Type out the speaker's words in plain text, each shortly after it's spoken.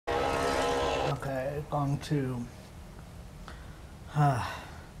Okay, going to... Uh,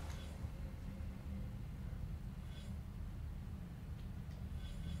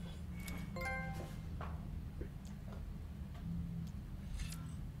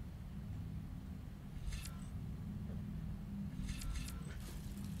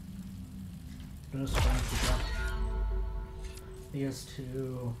 just going to get these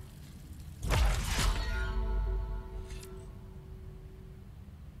two.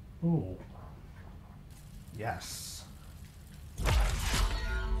 Ooh. Yes.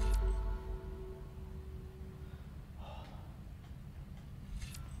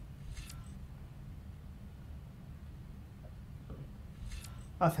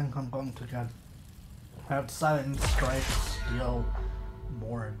 I think I'm going to get have Silent Strikes deal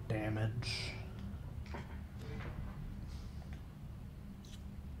more damage.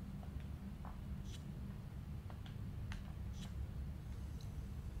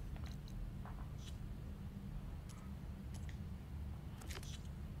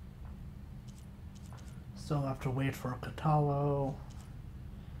 Still have to wait for Katalo.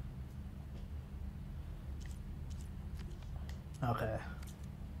 Okay.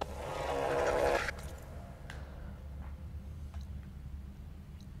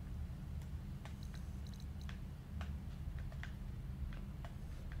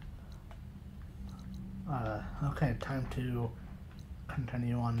 Okay, time to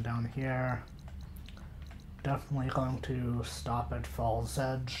continue on down here. Definitely going to stop at Falls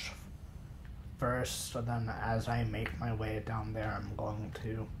Edge first, and then as I make my way down there, I'm going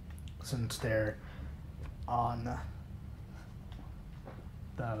to, since they're on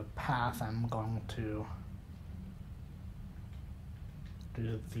the path, I'm going to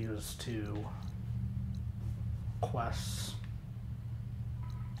do these two quests.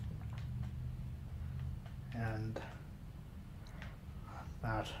 And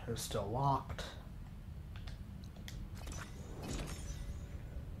that is still locked.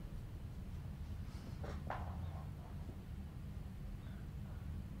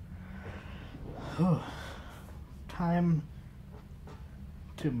 Time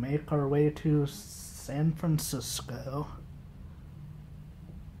to make our way to San Francisco.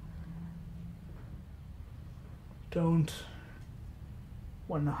 Don't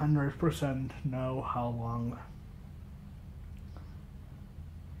 100% know how long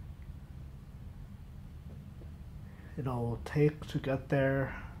it'll take to get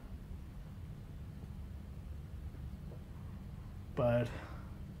there, but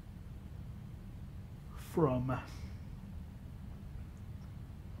from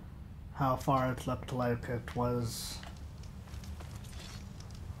how far it looked like it was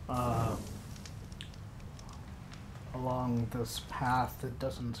along this path, it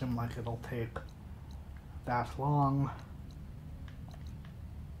doesn't seem like it'll take that long.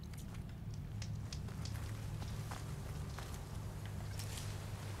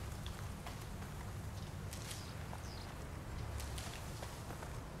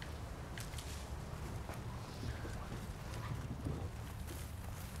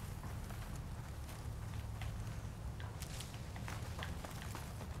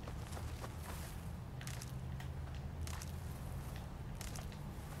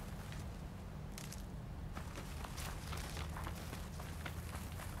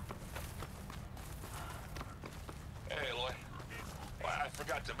 I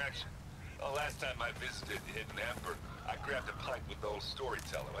forgot to mention, the last time I visited Hidden Ember, I grabbed a pint with the old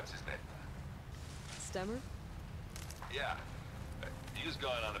storyteller. What's his name? Stemmer? Yeah. He was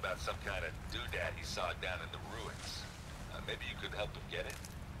going on about some kind of doodad he saw down in the ruins. Maybe you could help him get it?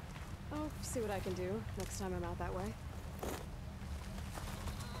 I'll see what I can do next time I'm out that way.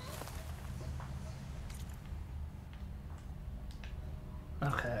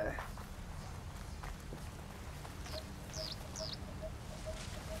 Okay.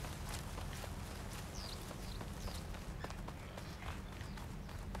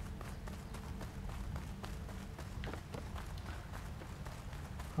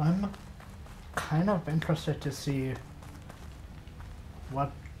 I'm kind of interested to see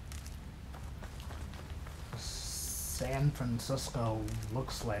what San Francisco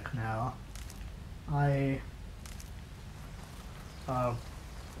looks like now. I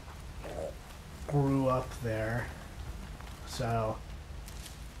grew up there, so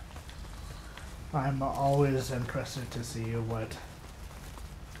I'm always interested to see what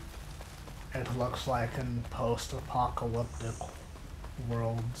it looks like in post-apocalyptic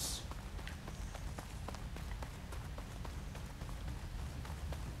worlds.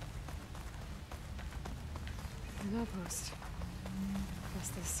 An outpost. Guess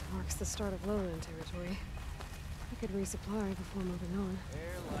this marks the start of lowland territory. I could resupply before moving on.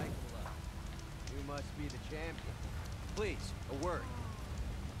 Air like blood. be the champion. Please, a word.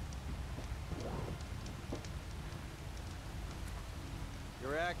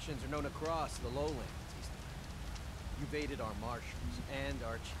 Your actions are known across the lowlands, Eastman. You've aided our marshals and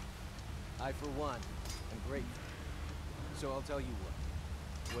our chief. I, for one, am grateful. So I'll tell you what.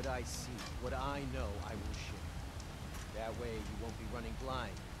 What I see, what I know, I will share. That way you won't be running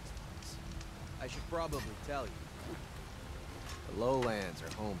blind in these parts. I should probably tell you. The lowlands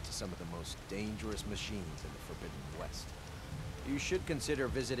are home to some of the most dangerous machines in the Forbidden West. You should consider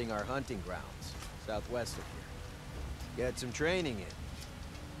visiting our hunting grounds, southwest of here. Get some training in.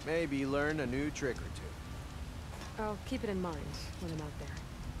 Maybe learn a new trick or two. I'll keep it in mind when I'm out there.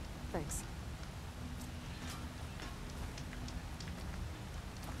 Thanks.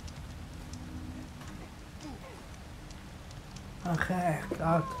 Okay,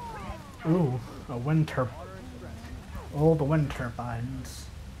 got... Ooh, a wind turbine. All the wind turbines.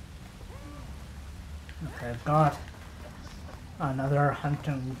 Okay, I've got another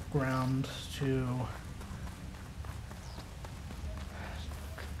hunting ground to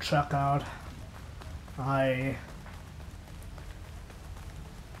check out. I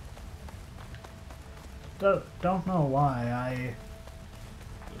don't know why.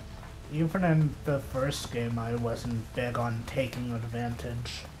 Even in the first game, I wasn't big on taking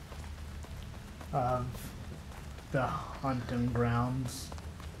advantage of the hunting grounds.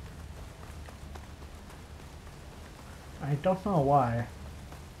 I don't know why.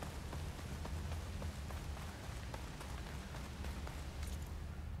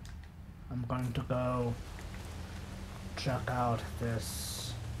 I'm going to go check out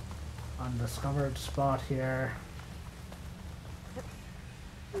this undiscovered spot here.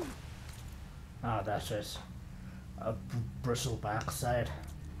 Ah, that's just a bristleback site.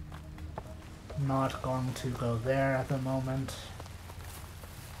 Not going to go there at the moment.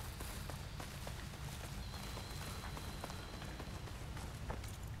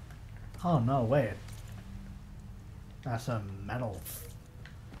 Oh no, wait. That's a metal.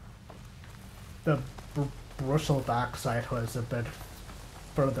 The bristleback site was a bit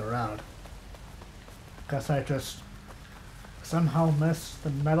further out. Guess I just somehow missed the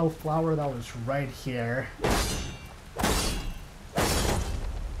metal flower that was right here.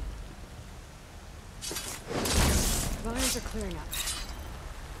 Vines are clearing up.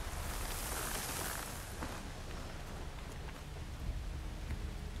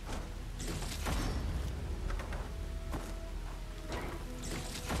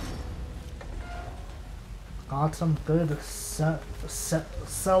 Got some good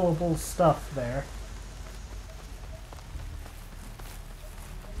sellable stuff there.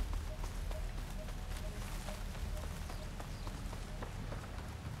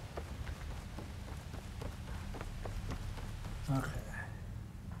 Okay.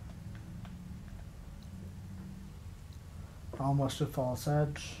 Almost at False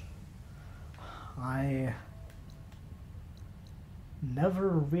Edge. I never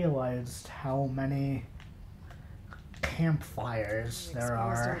realized how many campfires there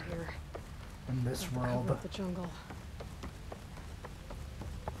are in this world. The jungle.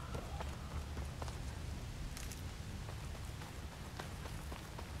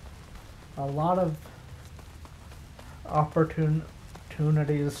 A lot of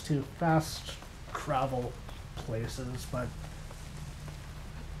opportunities to fast travel places, but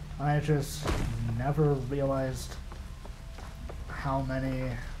I just never realized how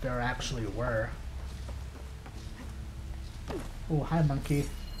many there actually were. Oh, hi, monkey.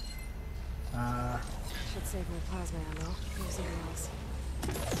 Should save my plasma ammo. Use something else.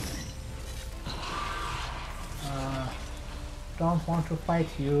 Don't want to fight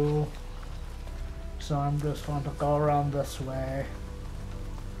you, so I'm just going to go around this way.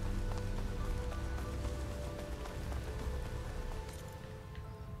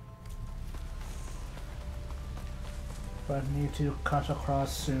 But need to cut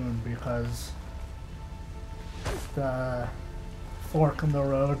across soon because the fork in the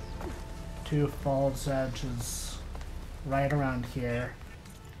road to Falls Edge is right around here.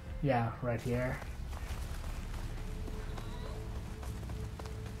 Yeah, right here.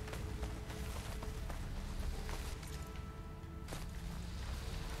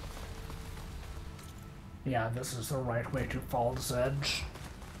 Yeah, this is the right way to Falls Edge.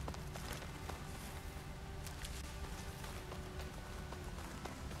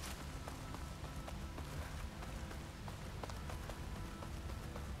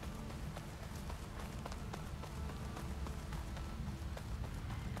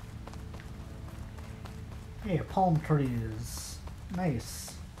 Hey, palm trees.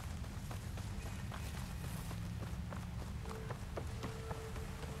 Nice.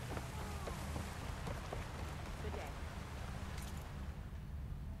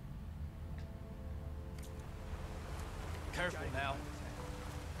 Careful now.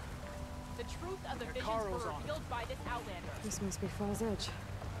 The truth of the visions were revealed by this Outlander. This must be Falls Edge.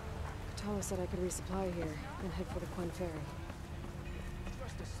 Katala said I could resupply here and head for the Quen Ferry.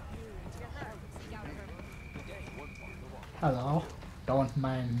 Hello. Don't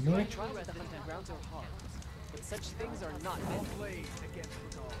mind me. Trials of the hunting grounds are hard, but such things are not meant for blades against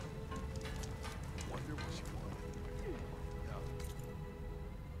Regal. Wonder what she wanted. No.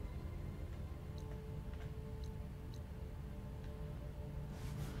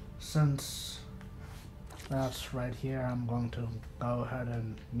 Since that's right here, I'm going to go ahead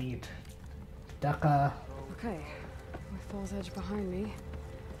and meet Dekka. Okay, with Falls Edge behind me,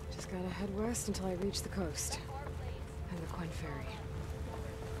 just gotta head west until I reach the coast and the Quen Ferry.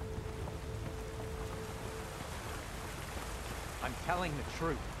 I'm telling the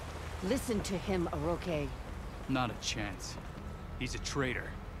truth. Listen to him, Oroke. Not a chance. He's a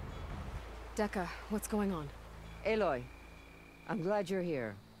traitor. Dekka, what's going on? Aloy, I'm glad you're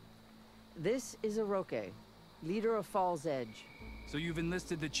here. This is Oroke, leader of Falls Edge. So you've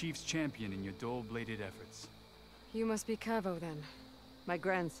enlisted the Chief's champion in your dual-bladed efforts. You must be Cavo, then. My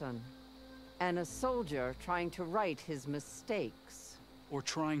grandson. And a soldier trying to right his mistakes. Or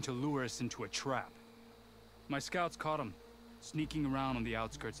trying to lure us into a trap. My scouts caught him, sneaking around on the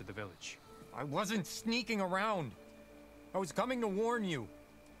outskirts of the village. I wasn't sneaking around. I was coming to warn you.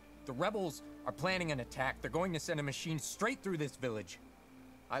 The rebels are planning an attack. They're going to send a machine straight through this village.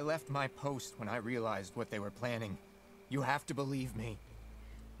 I left my post when I realized what they were planning. You have to believe me.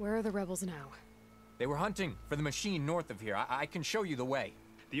 Where are the rebels now? They were hunting for the machine north of here. I can show you the way.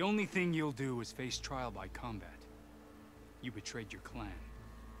 The only thing you'll do is face trial by combat. You betrayed your clan.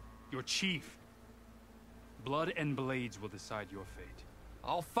 Your chief. Blood and blades will decide your fate.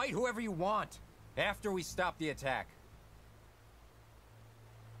 I'll fight whoever you want, after we stop the attack.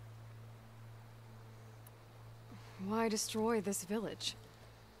 Why destroy this village?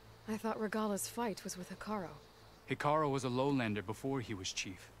 I thought Regala's fight was with Hekarro. Hekarro was a lowlander before he was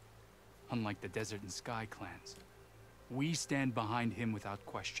chief. Unlike the Desert and Sky clans. We stand behind him without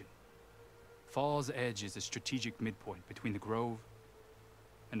question. Falls Edge is a strategic midpoint between the Grove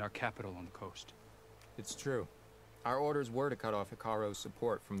and our capital on the coast. It's true. Our orders were to cut off Hekarro's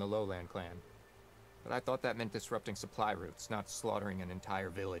support from the Lowland clan. But I thought that meant disrupting supply routes, not slaughtering an entire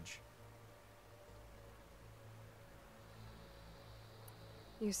village.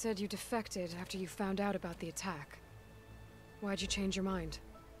 You said you defected after you found out about the attack. Why'd you change your mind?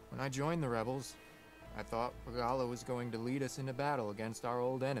 When I joined the rebels, I thought Regala was going to lead us into battle against our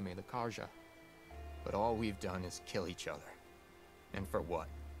old enemy, the Carja. But all we've done is kill each other. And for what?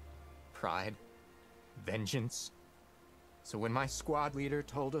 Pride? Vengeance? So when my squad leader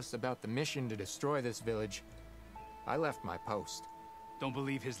told us about the mission to destroy this village, I left my post. Don't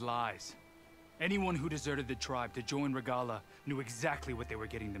believe his lies. Anyone who deserted the tribe to join Regala knew exactly what they were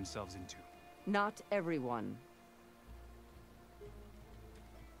getting themselves into. Not everyone.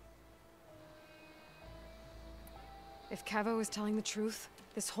 If Cavo is telling the truth,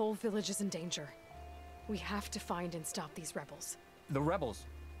 this whole village is in danger. We have to find and stop these rebels. The rebels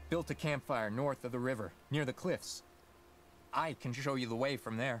built a campfire north of the river, near the cliffs. I can show you the way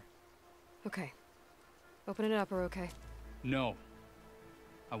from there. Okay. Open it up, Oroke. No.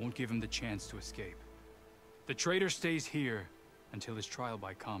 I won't give him the chance to escape. The traitor stays here until his trial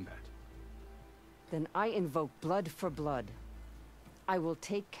by combat. Then I invoke blood for blood. I will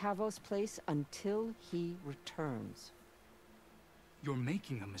take Cavo's place until he returns. You're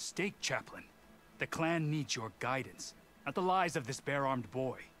making a mistake, Chaplain. The clan needs your guidance, not the lies of this bare-armed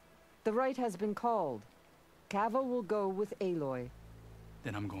boy. The right has been called. Cavo will go with Aloy.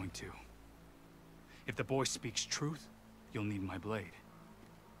 Then I'm going to. If the boy speaks truth, you'll need my blade.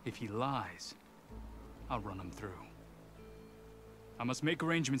 If he lies, I'll run him through. I must make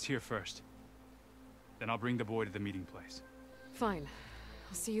arrangements here first. Then I'll bring the boy to the meeting place. Fine.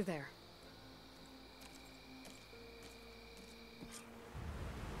 I'll see you there.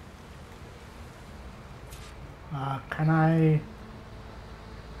 Can I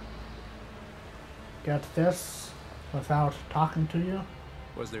get this without talking to you?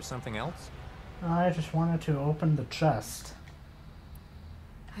 Was there something else? I just wanted to open the chest.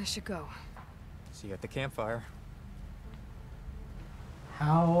 I should go. See you at the campfire.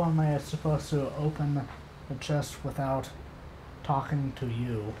 How am I supposed to open the chest without talking to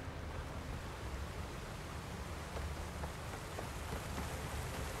you?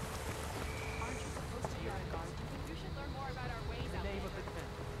 Aren't you supposed to be our guard? You should learn more about our ways out Name of there.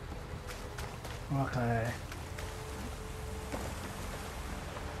 the temple. Okay.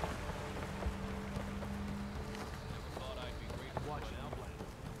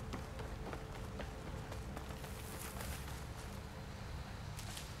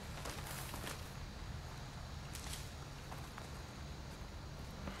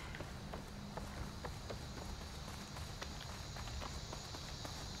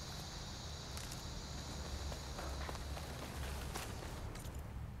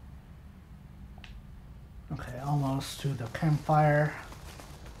 Okay, almost to the campfire.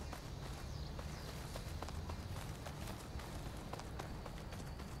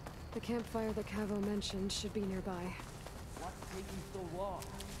 The campfire that Cavo mentioned should be nearby. What's taking so long?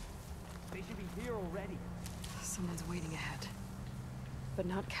 They should be here already. Someone's waiting ahead. But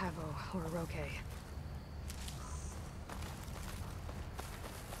not Cavo or Roque.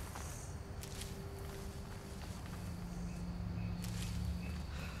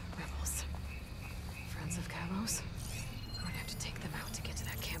 Rebels. Friends of Cavo's? I'm gonna have to take them out to get to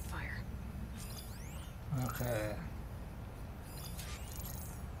that campfire. Okay.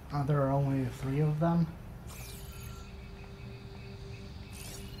 Are there only 3 of them?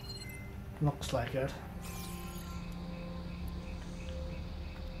 Looks like it.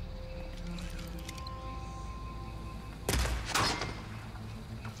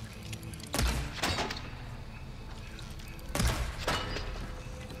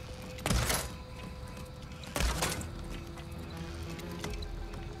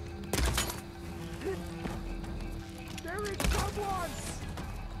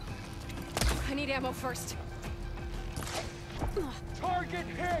 I need ammo first. Target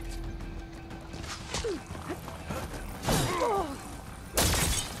hit!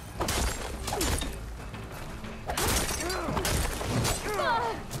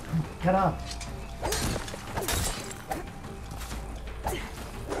 Get up!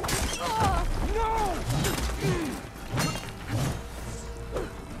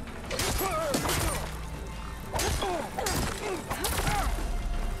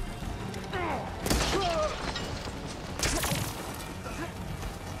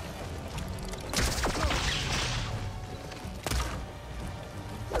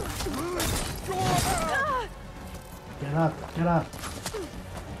 Get up, get up.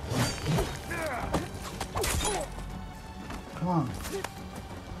 Come on.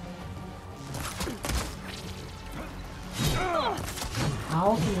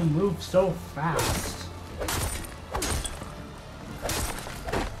 How do you move so fast?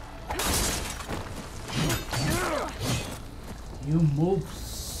 You move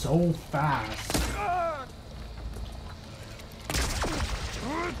so fast. Come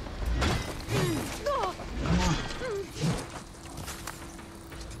on.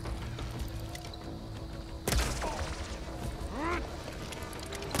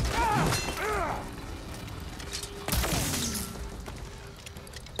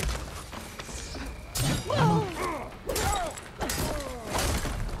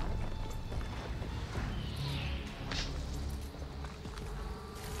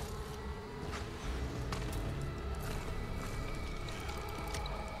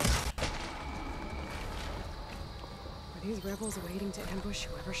 Are these rebels waiting to ambush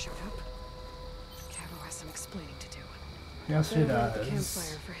whoever showed up? Cavo has some explaining to do. Yes, he Better light the does.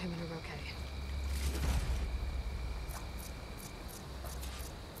 campfire for him and Roque.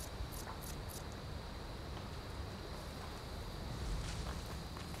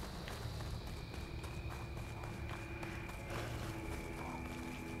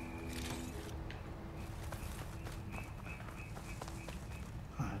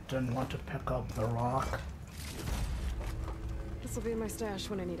 I didn't want to pick up the rock. This'll be in my stash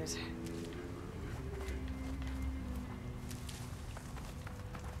when I need it.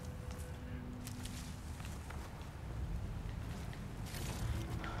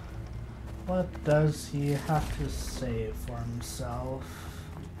 What does he have to say for himself?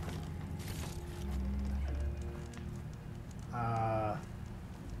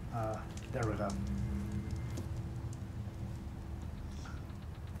 There we go.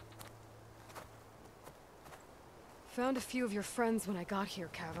 Found a few of your friends when I got here,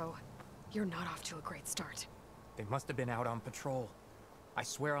 Cavo. You're not off to a great start. They must have been out on patrol. I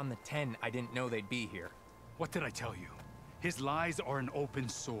swear on the 10, I didn't know they'd be here. What did I tell you? His lies are an open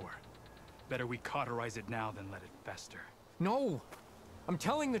sore. Better we cauterize it now than let it fester. No! I'm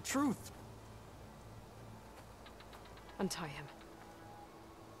telling the truth! Untie him.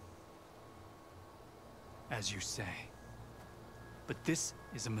 As you say. But this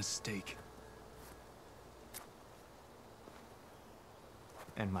is a mistake.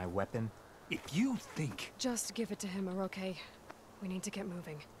 And my weapon? If you think... Just give it to him, Roque. We need to get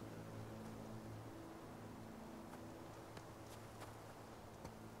moving.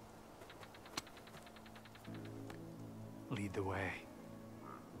 Lead the way.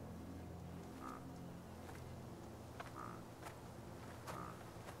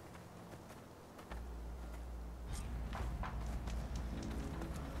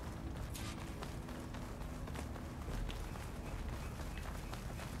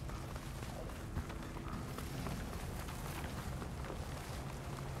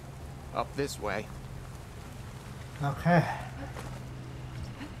 Up this way. Okay.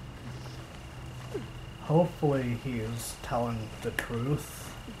 Hopefully he's telling the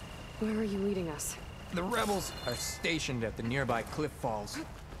truth. Where are you leading us? The rebels are stationed at the nearby cliff falls.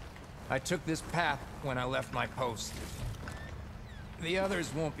 I took this path when I left my post. The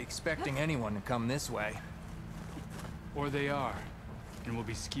others won't be expecting anyone to come this way. Or they are, and will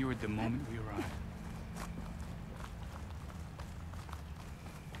be skewered the moment we arrive.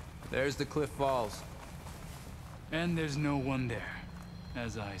 There's the cliff falls. And there's no one there,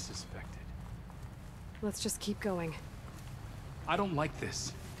 as I suspected. Let's just keep going. I don't like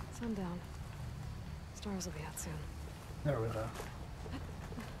this. Sundown. Stars will be out soon. There we go.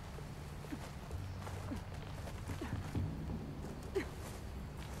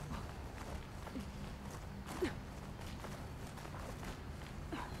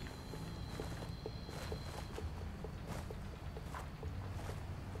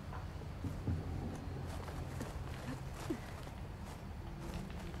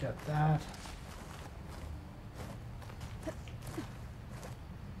 Get that.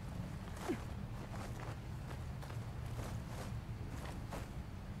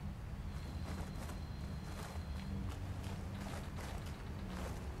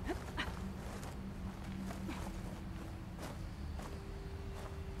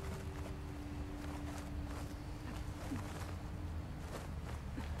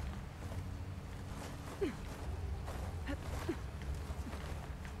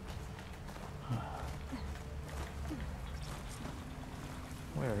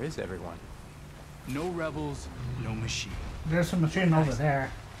 Where is everyone? No rebels, no machine. There's a machine over there.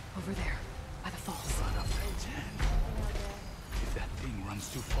 Over there, by the falls. If that thing runs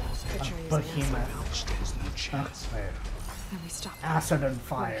through Falls Edge, Picture using Behemoth. stands no chance. Wait. Then we stop. Acid and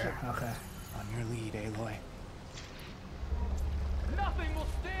fire. Okay. On your lead, Aloy. Nothing will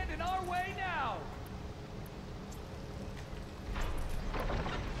stand in our way now!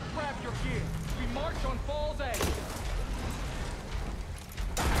 Grab your gear. We march on Falls Edge.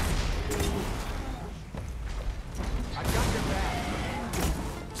 I got your back.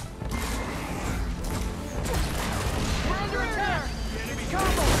 We're under attack! Enemy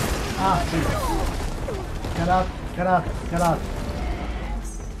combo! Ah, Jesus. Get up, get up, get up.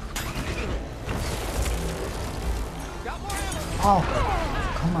 Got more ammo! Oh,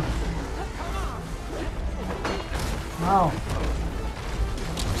 come on. No.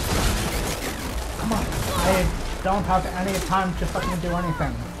 Come on. I don't have any time to fucking do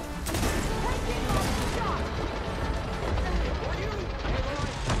anything.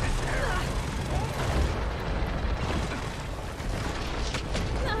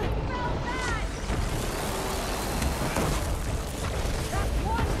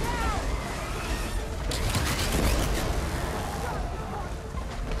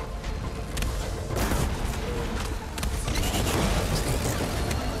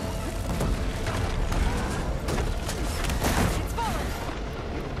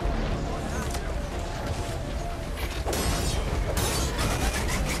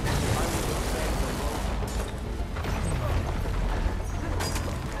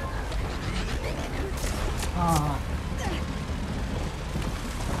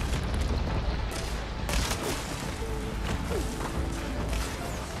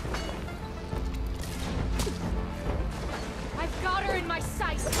 I've got her in my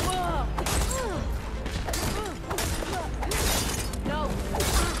sights. No.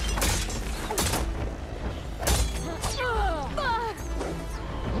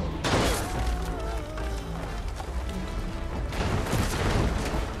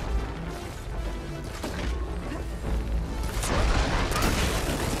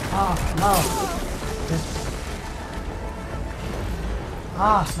 Ah, no.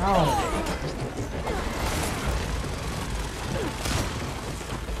 Ah, no.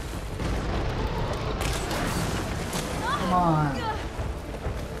 Come on.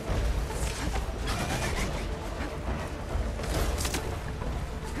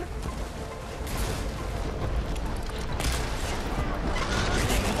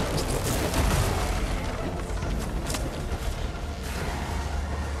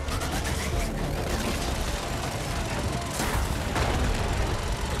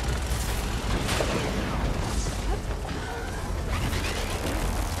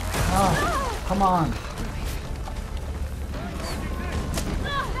 Oh, come on.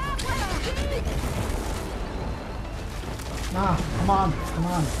 Ah, come on, come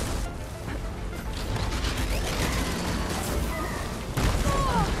on.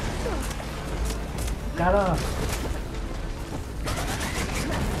 Got up.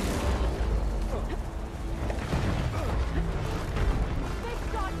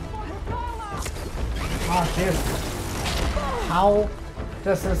 Ah, shit. How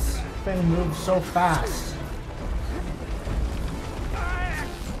does this thing move so fast?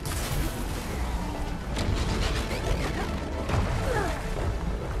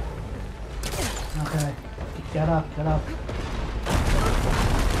 Okay, get up, get up.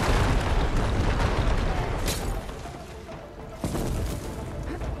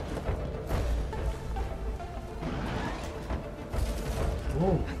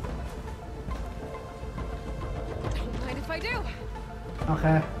 Ooh. Don't mind if I do.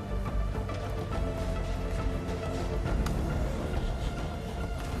 Okay.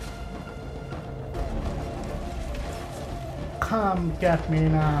 Come get me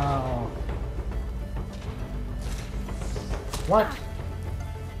now. What?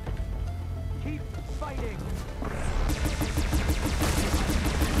 Keep fighting.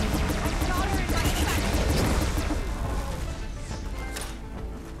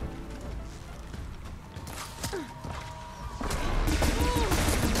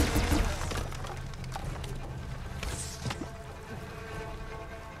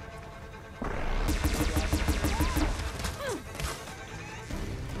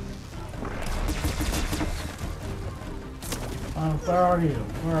 Where are you?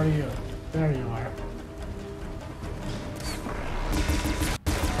 Where are you? There you are.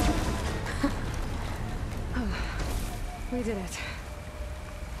 We did it.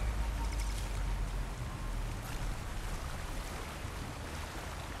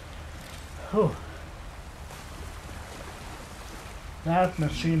 Whew. That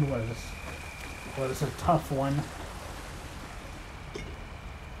machine was a tough one.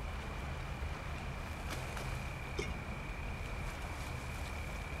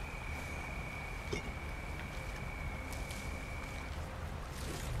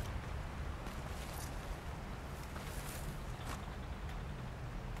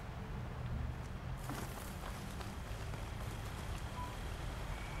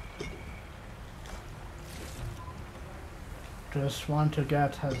 Just want to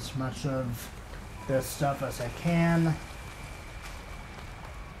get as much of this stuff as I can.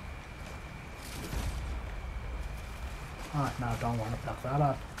 Oh, no, don't want to pick that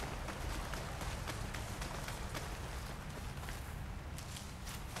up.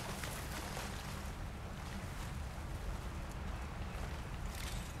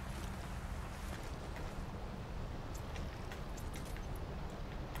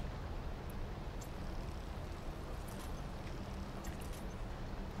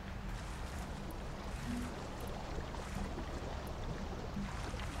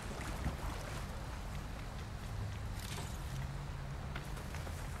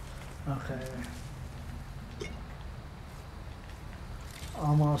 Okay.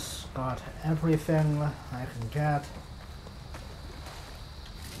 Almost got everything I can get.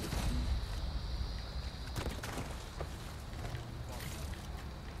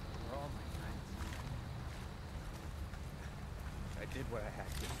 We're all my friends. I did what I had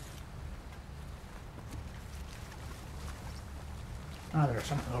to. Oh, there's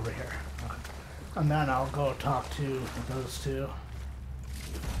something over here. Okay. And then I'll go talk to those two.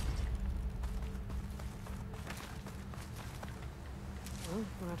 Well,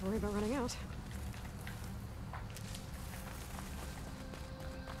 don't have to worry about running out.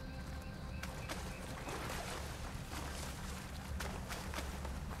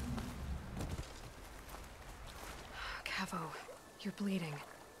 Cavo, you're bleeding.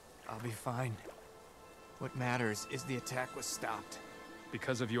 I'll be fine. What matters is the attack was stopped.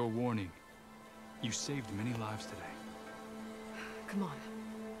 Because of your warning, you saved many lives today. Come on,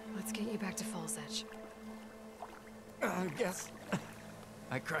 let's get you back to Falls Edge. I guess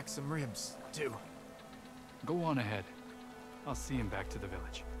I cracked some ribs, too. Go on ahead. I'll see him back to the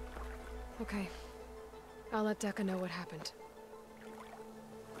village. Okay. I'll let Dekka know what happened.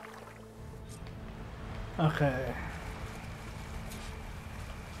 Okay.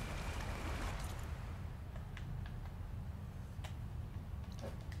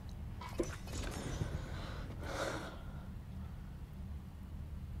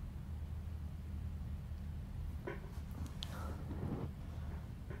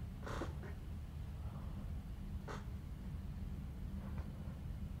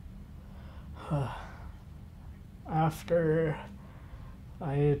 After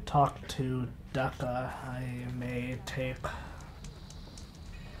I talk to Dekka, I may take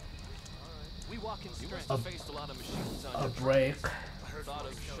We walk in strength. a Faced a lot of machines on a your break. I heard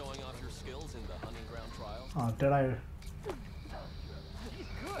Otto's showing off your skills in the hunting ground trial. Oh, did I?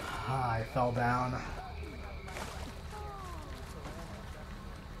 Ah, I fell down.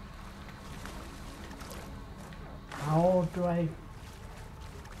 How do I?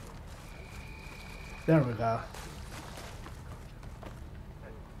 There we go.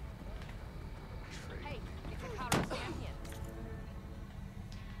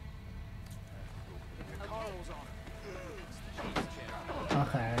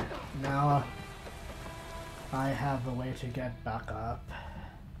 a way to get back up.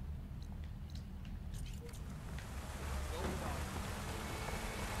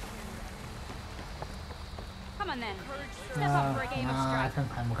 Come on then. Step up for a game of I strife.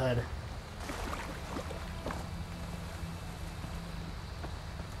 think I'm good.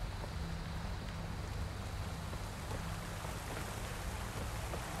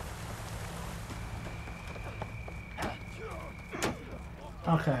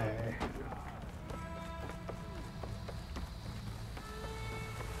 Okay.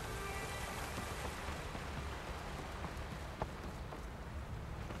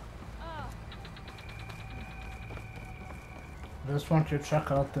 Just want to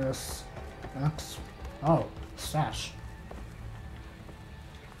check out this stash.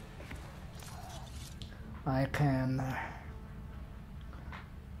 I can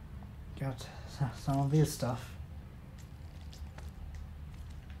get some of these stuff.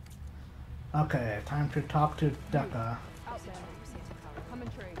 Okay, time to talk to Deca. Come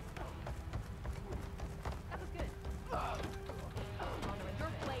and trade. That was good.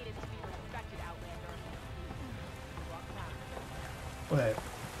 Your blade is to be respected, Outlander. Wait.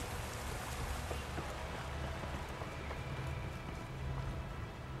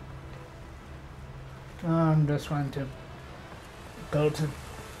 I'm just going to go to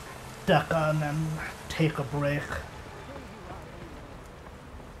Deca and then take a break.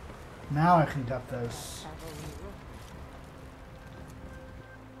 Now I can get this.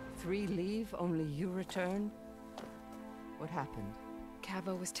 3 leave, only you return? What happened?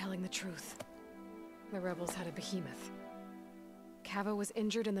 Cavo was telling the truth. The rebels had a behemoth. Cavo was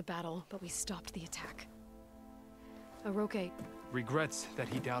injured in the battle, but we stopped the attack. Oroke Regrets that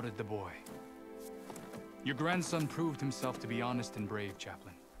he doubted the boy. Your grandson proved himself to be honest and brave,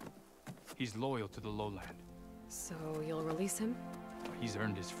 Chaplain. He's loyal to the lowland. So you'll release him? He's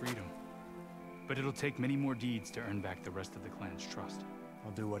earned his freedom. But it'll take many more deeds to earn back the rest of the clan's trust.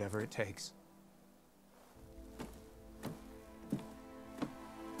 I'll do whatever it takes.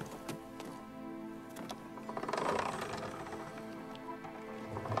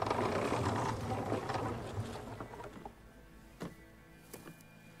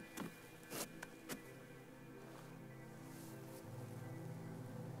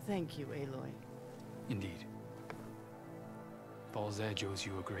 Thank you, Aloy. Indeed. Falls Edge owes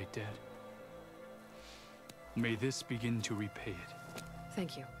you a great debt. May this begin to repay it.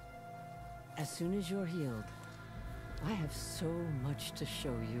 Thank you. As soon as you're healed, I have so much to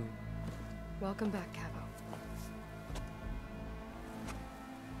show you. Welcome back, Cavo.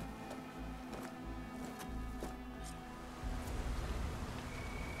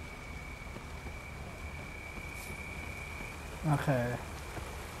 Okay.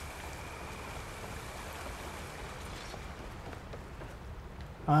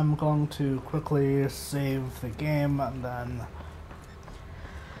 I'm going to quickly save the game and then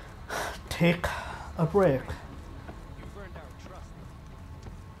take a break.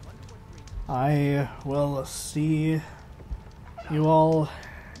 I will see you all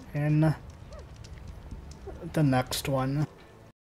in the next one.